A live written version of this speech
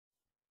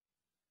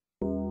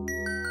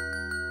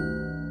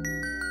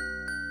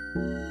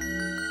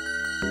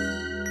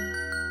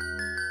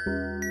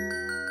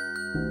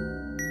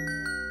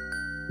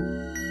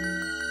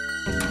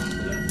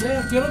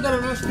Tío, no got a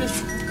rush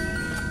fish.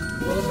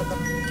 Man,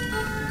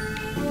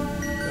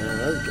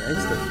 that's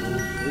gangsta.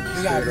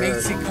 We got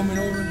Madesicc coming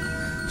over.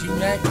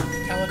 G-Mac,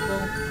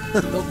 Calico,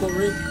 Loco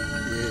RICC.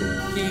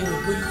 Yeah. King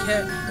with Booty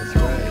Cat. That's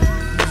right.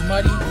 He's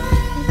muddy.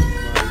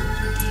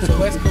 So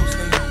West Coast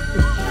thing.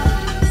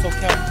 So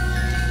Cal.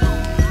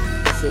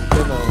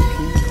 Sipping on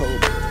King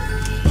Cobra.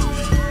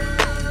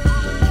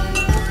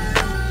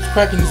 He's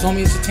cracking his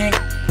homie. It's a tank.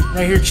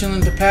 Right here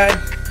chilling at the pad.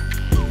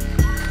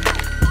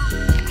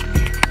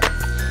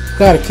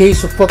 Got a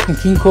case of fucking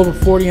King Cobra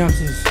 40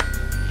 ounces.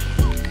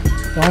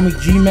 The homie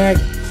G-Mac,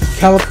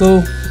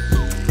 Calico,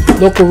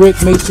 Loco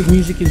RICC, Madesicc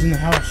Muzicc is in the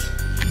house.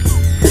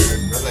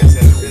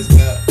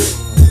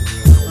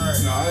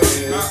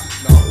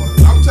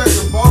 I'm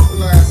taking both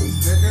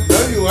glasses, nigga. No,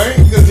 you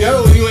ain't, because the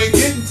other one you ain't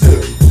getting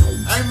to.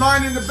 Ain't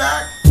mine in the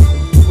back?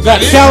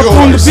 Got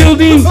Calico in the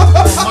building.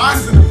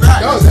 Mine's in the back.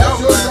 No, that's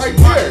yours right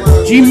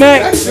there.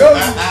 G-Mac,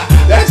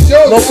 That's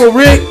yours. Loco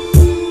RICC,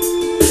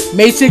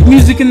 Madesicc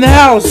Muzicc in the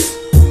house.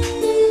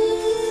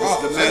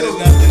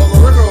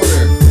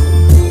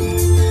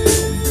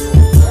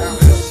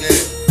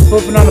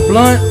 Puffing on the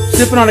blunt,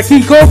 sipping on the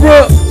King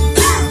Cobra.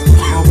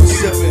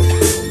 Sipping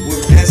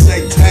with SA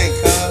Tank,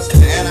 cuz.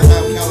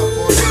 Anaheim,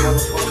 California,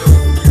 motherfucker.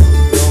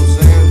 You know what I'm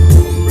saying?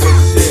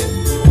 Real shit.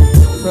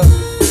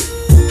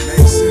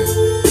 Madesicc.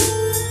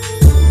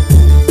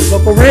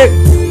 Loco RICC.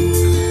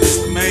 It's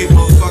the main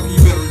motherfucker,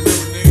 you better remember,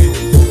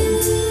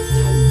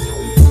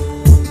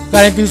 nigga.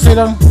 Got anything to say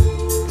though?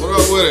 What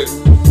up with it?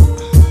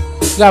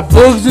 Got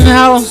Bugs in the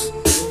house.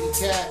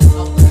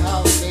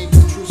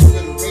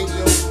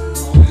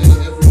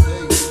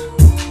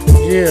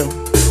 Yeah.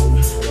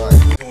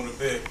 Doing it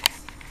big.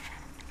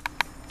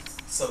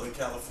 Southern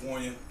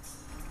California.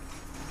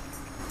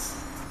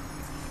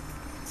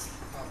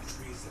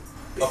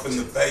 Up in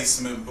the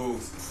basement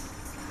booth.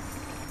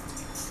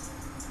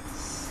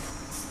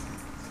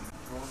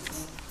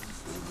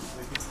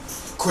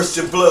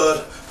 Christian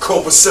blood,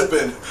 Cobra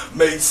sipping,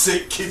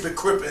 Madesicc, keep it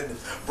crippin'.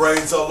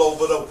 Brains all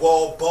over the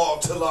wall, ball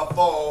till I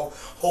fall.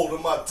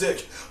 Holding my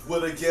dick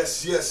with a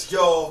yes, yes,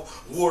 y'all.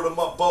 Word of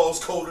my balls,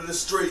 cold in the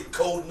street,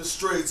 cold in the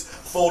streets.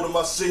 Folding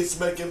my sheets,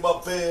 making my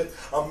bed.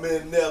 I'm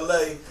in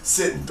LA,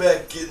 sitting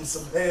back, getting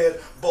some head.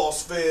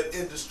 Boss fed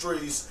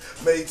industries.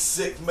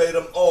 Madesicc, made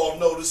them all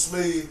notice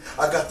me.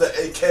 I got the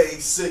AK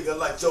singing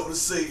like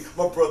Jodeci.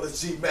 My brother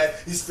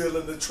G-Mac, he's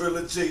feeling the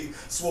trilogy.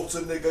 Smokes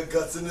a nigga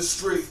guts in the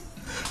street.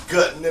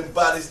 Gutting them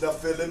bodies, not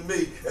feeling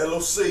me.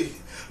 LOC,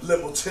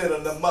 Limo 10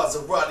 on the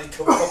Maserati,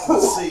 come up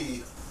and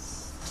see.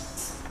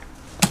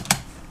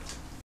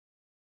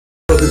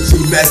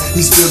 G-Mac,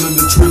 he's feeling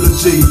the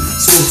trilogy.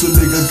 Smokes a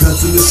nigga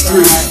guts in the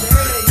street.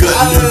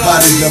 Gutting them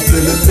bodies, not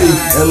feeling me.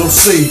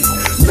 LOC,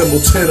 Limo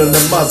 10 on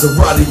the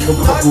Maserati, come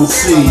up and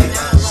see.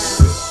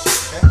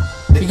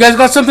 You guys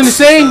got something to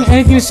say?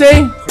 Anything to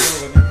say?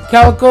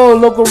 Calico,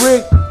 Loco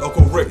RICC.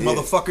 Loco RICC,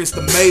 motherfucker, it's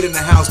the maid in the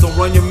house. Don't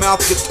run your mouth,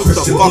 get took the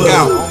fuck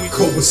out, homie.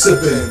 Cobra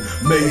sipping,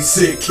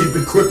 Madesicc, keep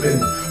it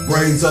crippin'.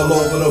 Brains all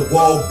over the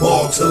wall,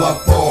 ball till I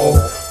fall.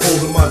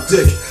 Holding my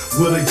dick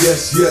with a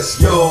yes, yes,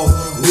 y'all.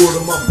 Word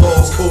of my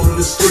balls, cold in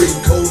the street,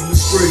 cold in the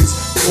streets.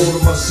 Cold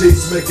in my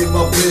sheets, making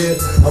my bed.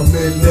 I'm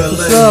in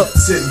LA,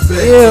 sitting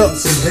back, getting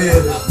some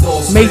head.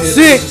 Balls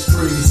Madesicc.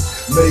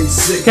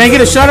 Madesicc. Can I get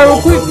a shout out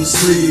real quick?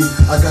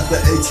 I got the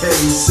AK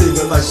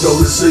singing like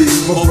Jodeci.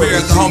 Over here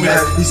at the homie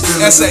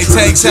SA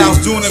Tank's house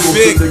doing it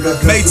big.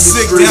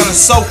 Madesicc down in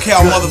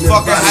SoCal,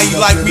 motherfucker. How you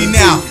like me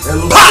now?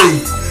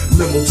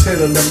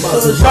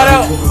 Shout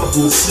out.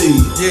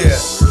 Yeah.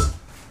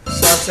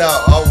 Shout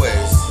out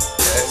always.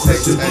 SA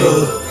Tank. You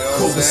know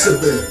what I'm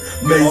saying?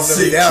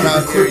 Madesicc, down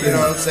out here, you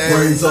know what I'm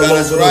saying? Got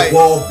us right, you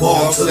know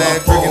what I'm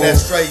saying? Drinking that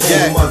straight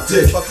yak,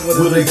 fucking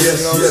with the niggas,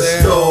 you know what I'm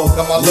saying?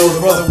 Got my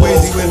little brother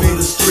Weezy with me,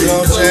 you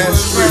know what I'm saying?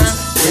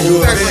 We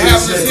do a big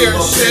shit,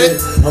 shit.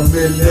 I'm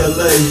in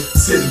LA,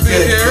 sitting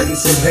back, getting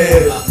some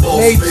head.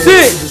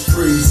 Madesicc.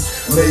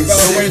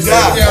 Madesicc,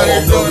 I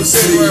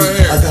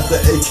got the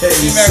AK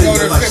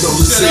singing like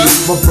Jodeci.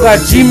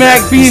 Got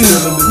G-Mac being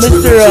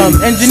Mr.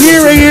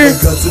 Engineer right here.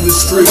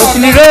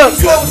 Hooking it up.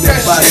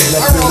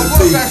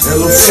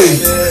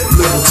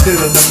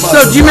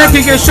 So G-Mac, can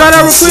you get a shout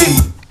out real quick?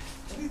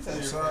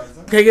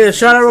 Can you get a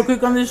shout out real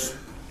quick on this?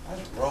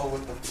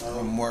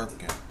 I'm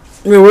working.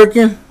 We're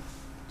working.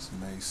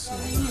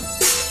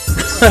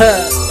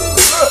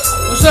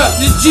 What's up?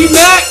 This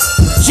G-Mac,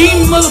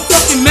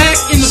 G-motherfucking Mac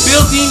in the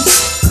building.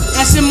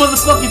 That's in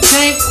motherfucking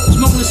Tank,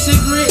 smoking a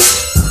cigarette.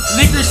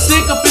 Liquor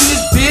sick up in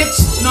this bitch.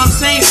 You know what I'm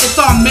saying? It's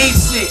all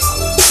Madesicc.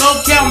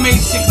 SoCal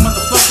Madesicc,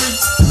 motherfuckers.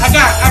 I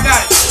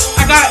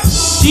got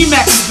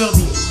G-Mac in the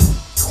building.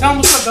 Tell him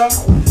what's up, dog.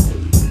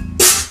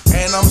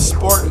 And I'm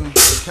sporting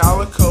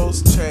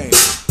Calico's chain.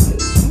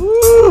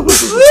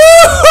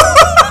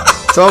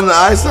 Throw him the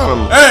ice on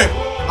him. Hey,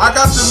 I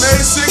got the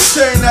Madesicc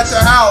chain at the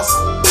house.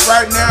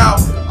 Right now,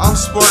 I'm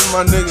sporting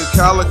my nigga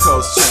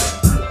Calico's chain.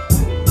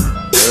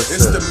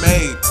 It's the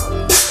maid.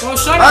 Well,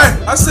 shut up. Hey,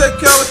 I said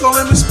Calico,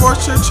 let me sport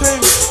your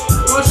chain.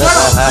 Well, shut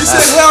up. He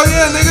said, hell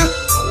yeah, nigga.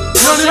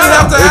 You don't even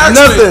have to ask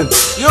me.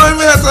 You don't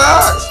even have to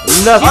ask.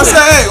 Nothing. I said,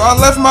 hey, I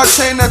left my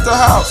chain at the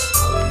house.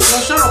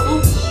 Well, shut up,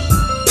 fool.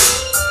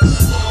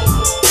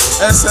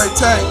 SA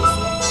Tank.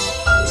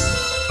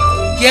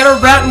 Get a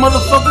rap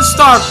motherfucking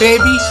star,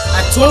 baby.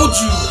 I told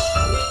you.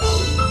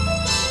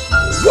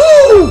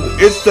 Woo!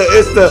 It's the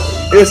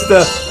MACC.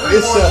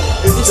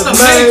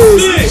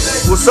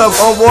 What's up,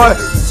 homeboy?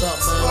 What's up,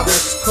 man?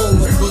 That's cold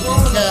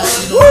boogie cat.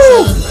 You know Woo!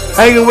 what I'm saying?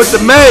 Hanging with the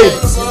maid.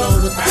 You know,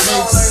 with the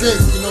Madesicc,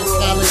 you know,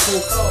 CALICO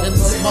and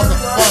this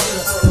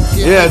motherfucker.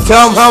 Yeah,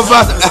 tell him how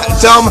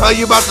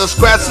you about to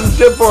scratch some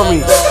shit for me.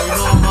 You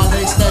know, I'm gonna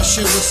lace that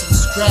shit with some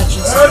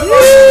scratching. Scratching.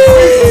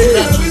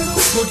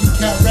 Boogie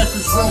Cat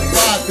Records roll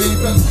by,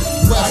 baby.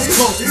 West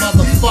Coast,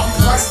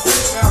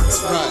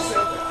 motherfuckers. Right.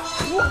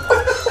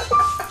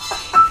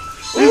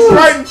 He's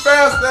writing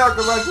fast now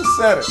because I just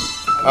said it.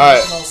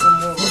 Alright,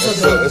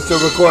 let's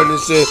still recording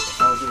this shit.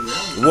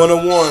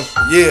 101,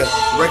 yeah,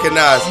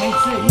 recognize.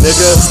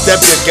 Nigga,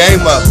 step your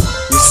game up.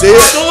 You see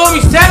it? Don't let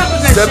me stand up in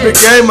that Step shit. your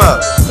game up.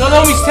 Don't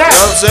let me You stand. know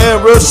what I'm saying?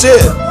 Real shit.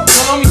 Don't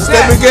let me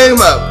Step stand. your game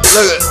up.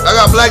 Look, I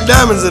got black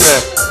diamonds in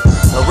there.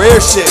 A rare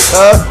shit,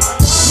 huh?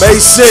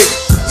 MACC.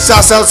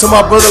 Shouts out to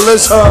my brother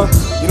Lynch, huh?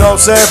 You know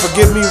what I'm saying? For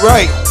getting me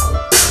right.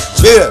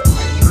 Yeah,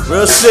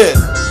 real shit.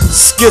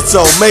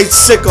 Schizo,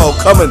 Madesicco,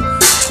 coming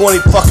 20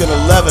 fucking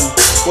 11,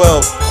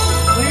 12.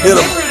 Hit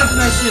him. They're up in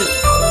that shit.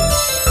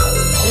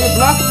 They're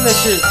blocked in that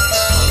shit.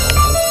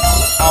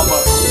 I'ma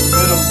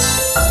hit him.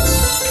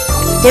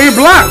 Throw your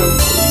block.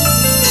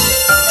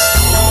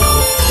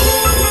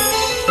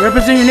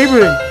 Represent your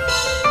neighborhood.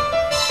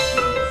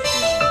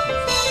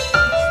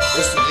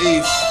 It's the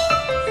East.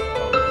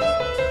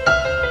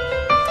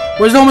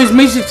 Where's the homie's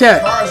MACC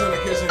tag? Cars in the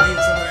kitchen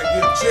eating some of that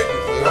good chicken.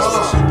 That's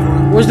what she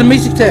doing. Where's the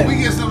MACC tag? We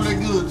get